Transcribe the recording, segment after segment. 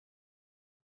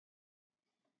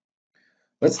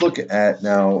Let's look at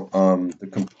now the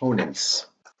components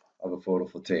of a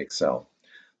photovoltaic cell.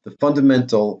 The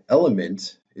fundamental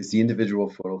element is the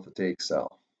individual photovoltaic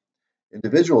cell.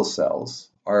 Individual cells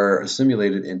are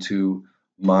assimilated into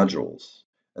modules,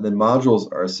 and then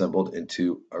modules are assembled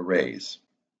into arrays,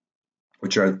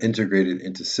 which are integrated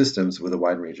into systems with a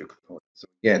wide range of components. So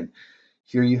again,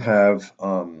 here you have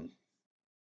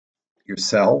your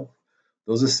cell.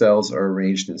 Those cells are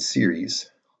arranged in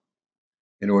series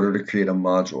in order to create a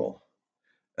module.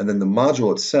 And then the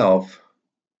module itself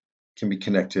can be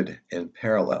connected in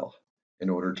parallel in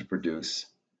order to produce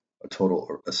a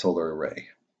solar array.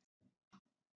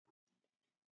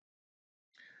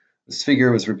 This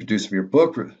figure was reproduced from your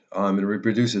book. It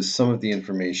reproduces some of the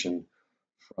information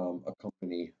from a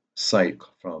company site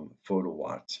from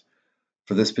Photowatt.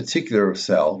 For this particular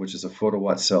cell, which is a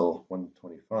Photowatt cell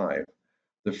 125,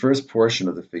 the first portion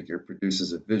of the figure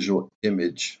produces a visual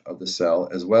image of the cell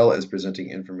as well as presenting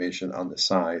information on the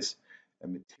size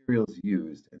and materials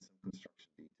used and some construction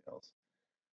details.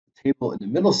 The table in the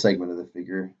middle segment of the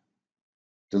figure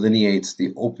delineates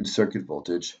the open circuit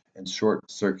voltage and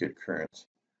short circuit current,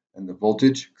 and the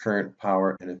voltage, current,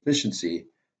 power, and efficiency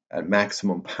at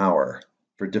maximum power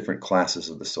for different classes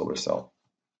of the solar cell.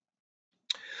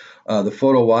 The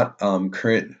photowatt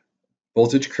current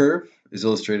voltage curve is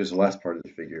illustrated as the last part of the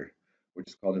figure, which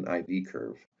is called an IV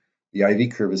curve. The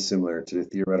IV curve is similar to the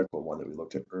theoretical one that we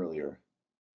looked at earlier.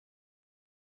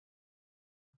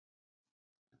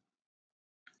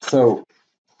 So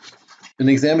an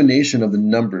examination of the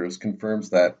numbers confirms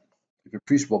that if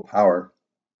appreciable power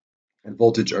and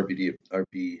voltage are to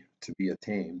be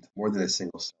attained, more than a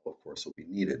single cell, of course, will be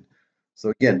needed. So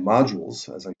again, modules,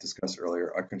 as I discussed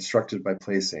earlier, are constructed by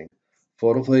placing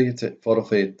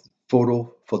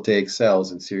photovoltaic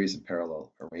cells in series and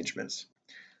parallel arrangements.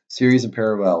 Series and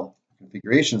parallel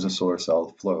configurations of solar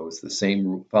cell follows the same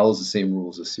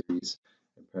rules as series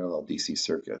and parallel DC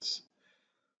circuits.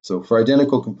 So for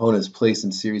identical components placed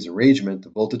in series arrangement, the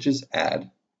voltages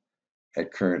add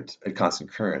at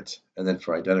constant current, and then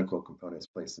for identical components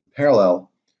placed in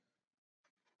parallel,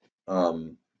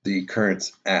 the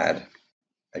currents add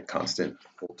at constant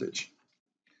voltage.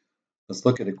 Let's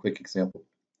look at a quick example.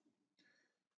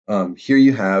 Here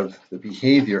you have the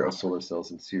behavior of solar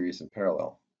cells in series and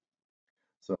parallel.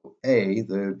 So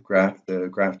the graph to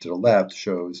the left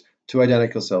shows two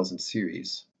identical cells in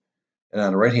series, and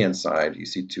on the right-hand side, you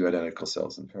see two identical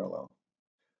cells in parallel.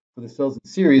 For the cells in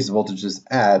series, the voltages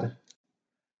add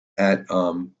at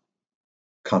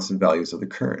constant values of the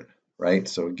current, right?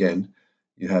 So again,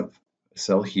 you have a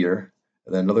cell here,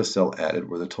 and then another cell added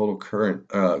where the total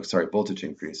voltage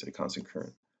increase at a constant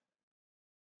current.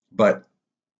 But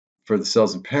for the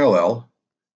cells in parallel,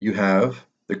 you have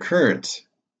the current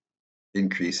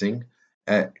increasing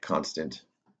at constant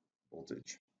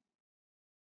voltage.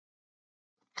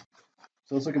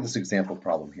 So let's look at this example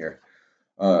problem here.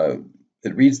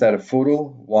 It reads that a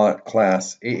photowatt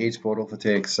class AH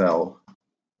photovoltaic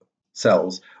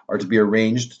cells are to be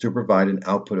arranged to provide an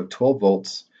output of 12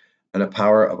 volts and a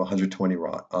power of 120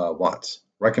 watts.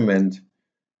 Recommend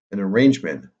an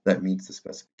arrangement that meets the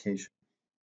specification.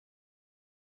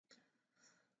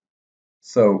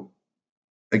 So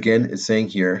again, it's saying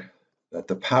here that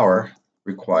the power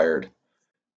required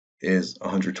is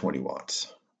 120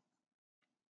 watts.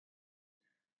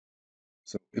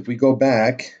 So if we go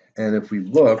back and if we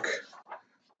look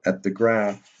at the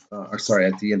graph,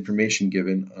 at the information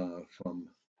given for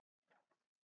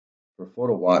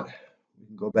photowatt, we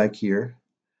can go back here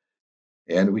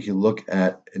and we can look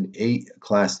at an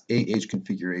class AH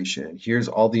configuration. And here's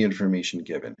all the information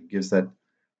given. It gives that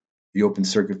the open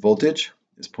circuit voltage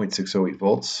is 0.608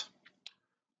 volts.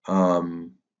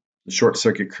 The short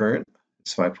circuit current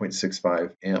is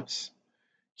 5.65 amps.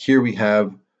 Here we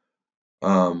have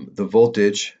the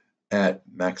voltage at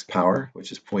max power,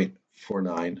 which is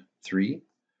 0.493.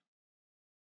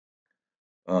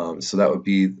 So that would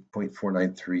be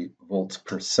 0.493 volts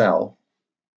per cell.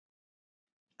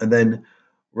 And then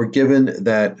we're given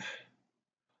that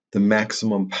the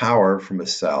maximum power from a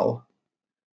cell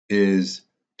is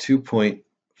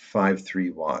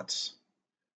 2.53 watts,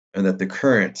 and that the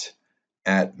current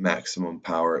at maximum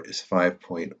power is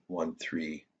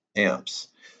 5.13 amps.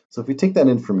 So if we take that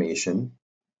information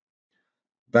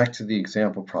back to the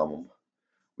example problem,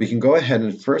 we can go ahead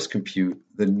and first compute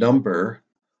the number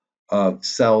of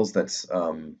cells that's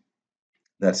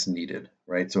needed,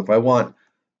 right? So if I want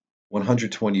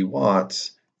 120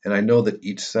 watts, and I know that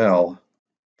each cell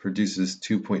produces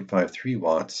 2.53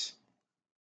 watts,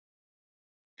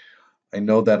 I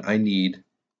know that I need,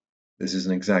 this is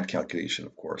an exact calculation,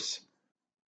 of course,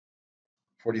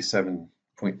 47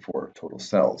 0.4 total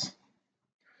cells.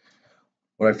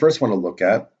 What I first want to look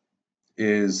at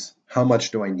is how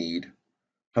much do I need,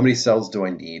 how many cells do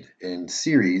I need in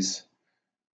series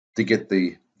to get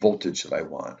the voltage that I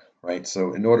want, right?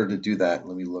 So in order to do that,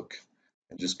 let me look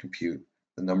and just compute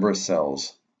the number of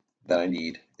cells that I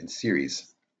need in series.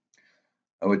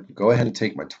 I would go ahead and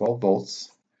take my 12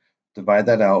 volts, divide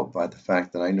that out by the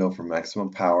fact that I know for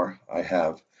maximum power I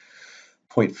have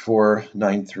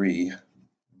 0.493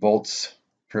 volts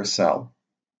per cell.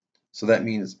 So that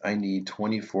means I need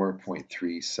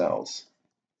 24.3 cells.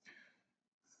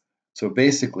 So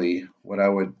basically, what I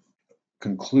would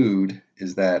conclude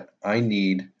is that I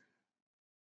need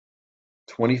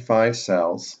 25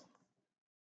 cells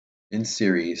in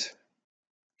series,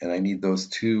 and I need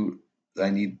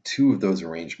two of those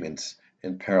arrangements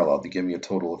in parallel to give me a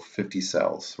total of 50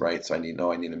 cells, right? So I need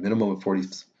a minimum of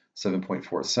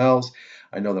 47.4 cells.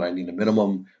 I know that I need a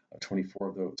minimum of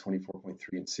 24.3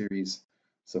 in series.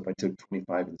 So if I took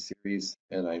 25 in series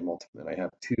and I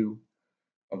have two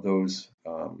of those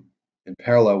in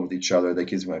parallel with each other, that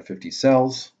gives me my 50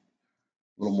 cells.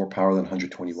 A little more power than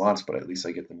 120 watts, but at least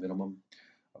I get the minimum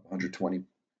of 120, and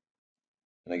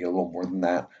I get a little more than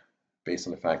that based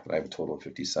on the fact that I have a total of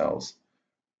 50 cells,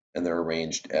 and they're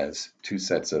arranged as two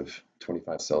sets of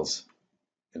 25 cells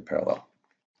in parallel.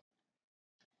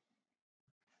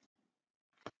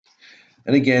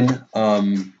 And again,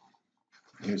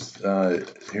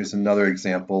 here's another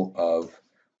example of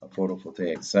a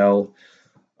photovoltaic cell.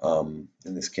 In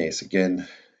this case, again,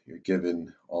 you're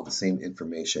given all the same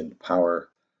information, power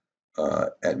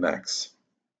at max,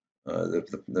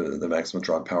 the maximum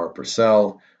drawn power per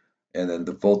cell, and then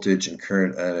the voltage and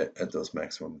current at those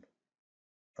maximum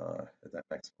at that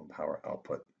maximum power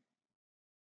output.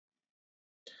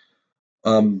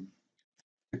 To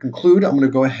conclude, I'm going to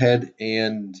go ahead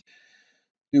and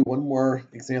do one more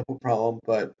example problem,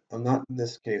 but I'm not in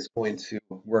this case going to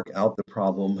work out the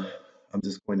problem. I'm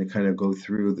just going to kind of go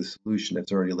through the solution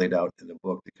that's already laid out in the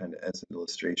book to kind of as an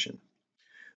illustration.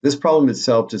 This problem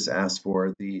itself just asks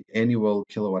for the annual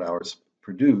kilowatt hours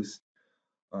produced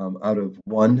out of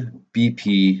one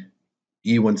BP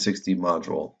E160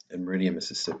 module in Meridian,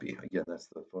 Mississippi. Again, that's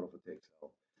the photovoltaic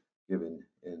cell given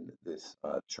in this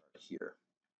chart here.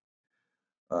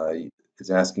 It's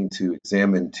asking to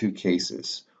examine two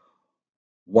cases.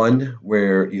 One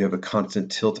where you have a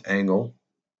constant tilt angle,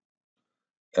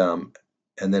 and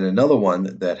then another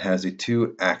one that has a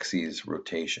two-axis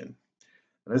rotation.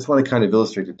 And I just want to kind of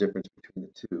illustrate the difference between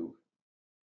the two.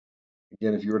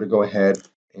 Again, if you were to go ahead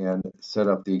and set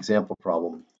up the example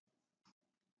problem,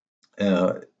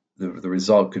 the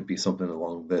result could be something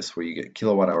along this, where you get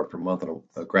kilowatt hour per month on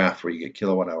a graph where you get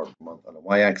kilowatt hour per month on the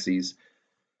y-axis,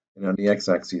 and on the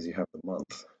x-axis you have the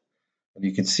month. And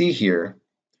you can see here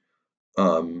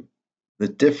the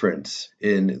difference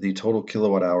in the total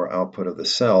kilowatt hour output of the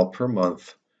cell per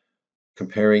month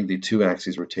comparing the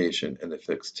two-axis rotation and the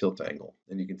fixed tilt angle.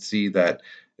 And you can see that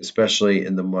especially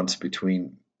in the months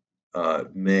between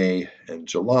May and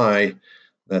July,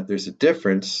 that there's a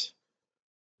difference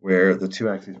where the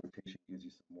two-axis rotation gives you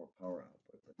some more power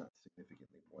output, but not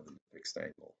significantly more than the fixed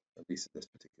angle, at least in this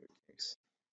particular case.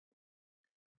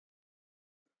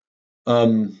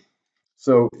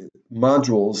 So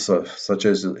modules, such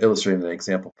as illustrated in an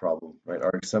example problem, right,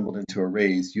 are assembled into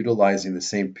arrays utilizing the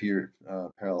same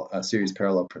series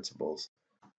parallel principles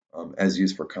as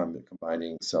used for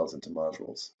combining cells into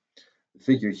modules. The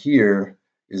figure here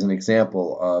is an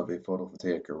example of a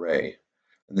photovoltaic array,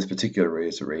 and this particular array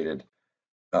is rated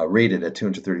at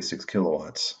 236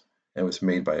 kilowatts and was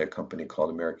made by a company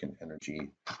called American Energy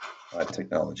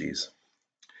Technologies.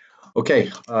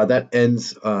 Okay, that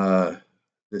ends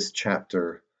this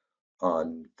chapter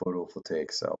on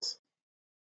photovoltaic cells.